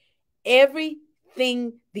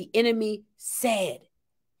 everything the enemy said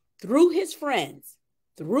through his friends,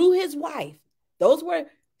 through his wife, those were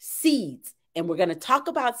seeds. And we're going to talk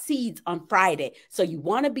about seeds on Friday. So you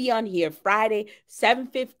want to be on here Friday,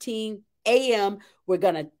 7:15 a.m. We're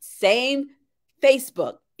going to same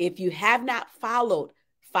Facebook. If you have not followed,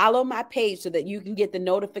 follow my page so that you can get the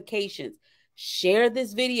notifications. Share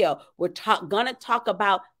this video. We're going to talk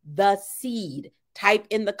about the seed. Type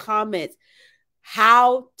in the comments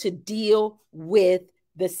how to deal with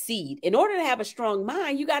the seed. In order to have a strong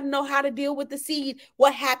mind, you got to know how to deal with the seed,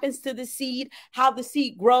 what happens to the seed, how the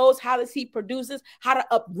seed grows, how the seed produces, how to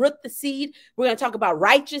uproot the seed. We're going to talk about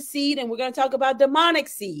righteous seed and we're going to talk about demonic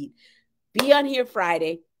seed. Be on here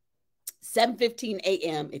Friday, 7:15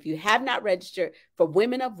 a.m. If you have not registered for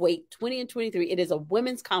Women of Weight 20 and 23, it is a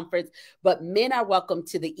women's conference, but men are welcome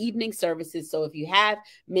to the evening services. So if you have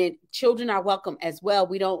men, children are welcome as well.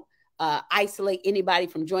 We don't isolate anybody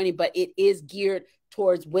from joining, but it is geared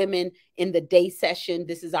towards women in the day session.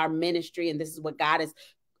 This is our ministry, and this is what God is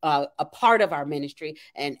a part of our ministry.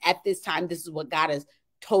 And at this time, this is what God has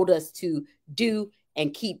told us to do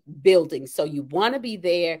and keep building. So you want to be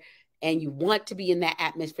there and you want to be in that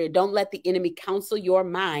atmosphere. Don't let the enemy counsel your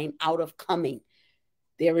mind out of coming.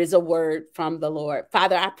 There is a word from the Lord.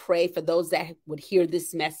 Father, I pray for those that would hear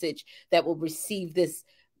this message, that will receive this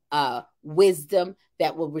wisdom,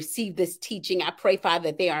 that will receive this teaching. I pray, Father,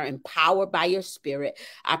 that they are empowered by your spirit.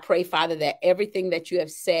 I pray, Father, that everything that you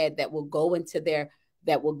have said that will go into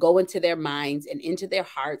their minds and into their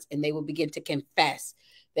hearts, and they will begin to confess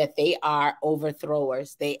that they are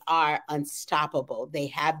overthrowers. They are unstoppable. They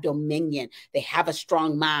have dominion. They have a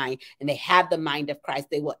strong mind, and they have the mind of Christ.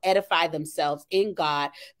 They will edify themselves in God.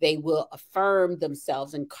 They will affirm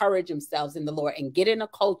themselves, encourage themselves in the Lord, and get in a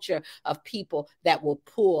culture of people that will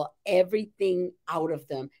pull everything out of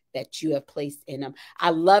them that you have placed in them.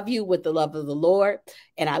 I love you with the love of the Lord,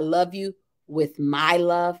 and I love you with my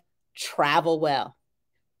love. Travel well.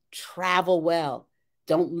 Travel well.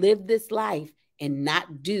 Don't live this life and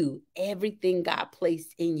not do everything God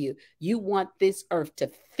placed in you. You want this earth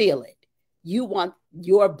to feel it. You want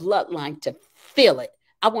your bloodline to feel it.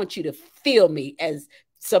 I want you to feel me, as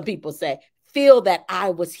some people say, feel that I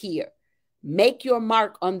was here. Make your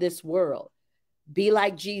mark on this world. Be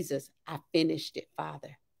like Jesus. I finished it,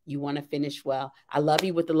 Father. You want to finish well. I love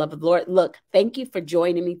you with the love of the Lord. Look, thank you for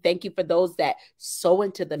joining me. Thank you for those that sow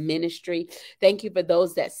into the ministry. Thank you for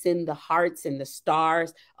those that send the hearts and the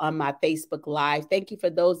stars on my Facebook Live. Thank you for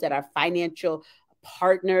those that are financial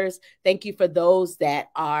partners. Thank you for those that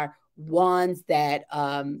are ones that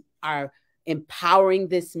are empowering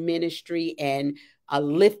this ministry and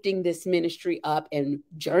lifting this ministry up and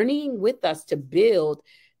journeying with us to build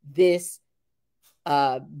this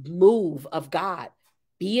move of God.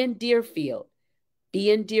 Be in Deerfield.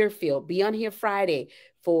 Be in Deerfield. Be on here Friday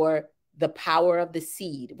for the power of the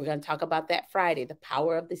seed. We're going to talk about that Friday, the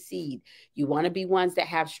power of the seed. You want to be ones that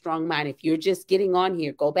have strong mind. If you're just getting on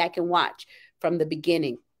here, go back and watch from the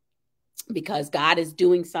beginning, because God is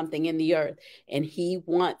doing something in the earth and he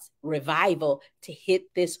wants revival to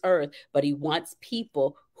hit this earth, but he wants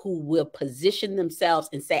people who will position themselves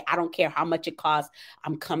and say, I don't care how much it costs.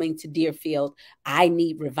 I'm coming to Deerfield. I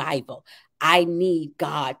need revival. I need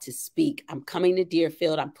God to speak. I'm coming to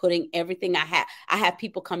Deerfield. I'm putting everything I have. I have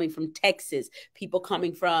people coming from Texas, people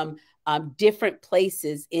coming from different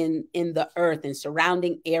places in the earth and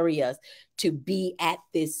surrounding areas to be at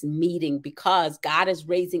this meeting, because God is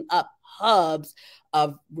raising up hubs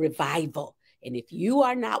of revival. And if you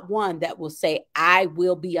are not one that will say, I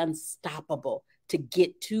will be unstoppable to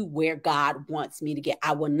get to where God wants me to get,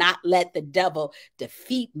 I will not let the devil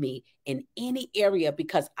defeat me in any area,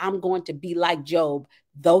 because I'm going to be like Job.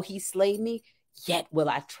 Though he slay me, yet will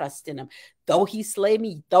I trust in him. Though he slay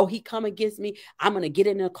me, though he come against me, I'm going to get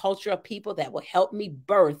in a culture of people that will help me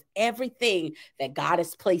birth everything that God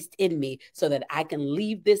has placed in me, so that I can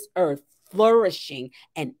leave this earth flourishing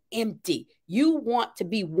and empty. You want to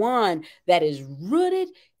be one that is rooted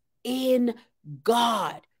in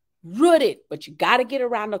God. Rooted, but you got to get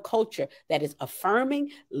around a culture that is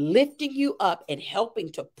affirming, lifting you up, and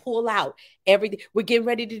helping to pull out everything. We're getting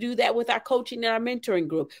ready to do that with our coaching and our mentoring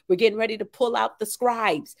group. We're getting ready to pull out the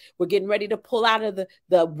scribes. We're getting ready to pull out of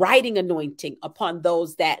the writing anointing upon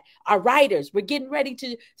those that are writers. We're getting ready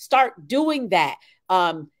to start doing that.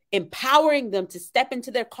 Empowering them to step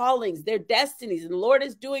into their callings, their destinies. And the Lord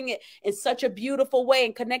is doing it in such a beautiful way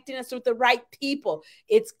and connecting us with the right people.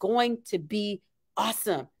 It's going to be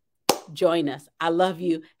awesome. Join us. I love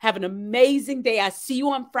you. Have an amazing day. I see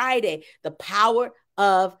you on Friday. The power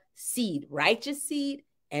of seed, righteous seed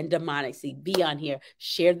and demonic seed. Be on here.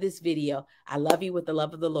 Share this video. I love you with the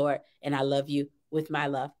love of the Lord, and I love you with my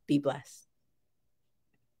love. Be blessed.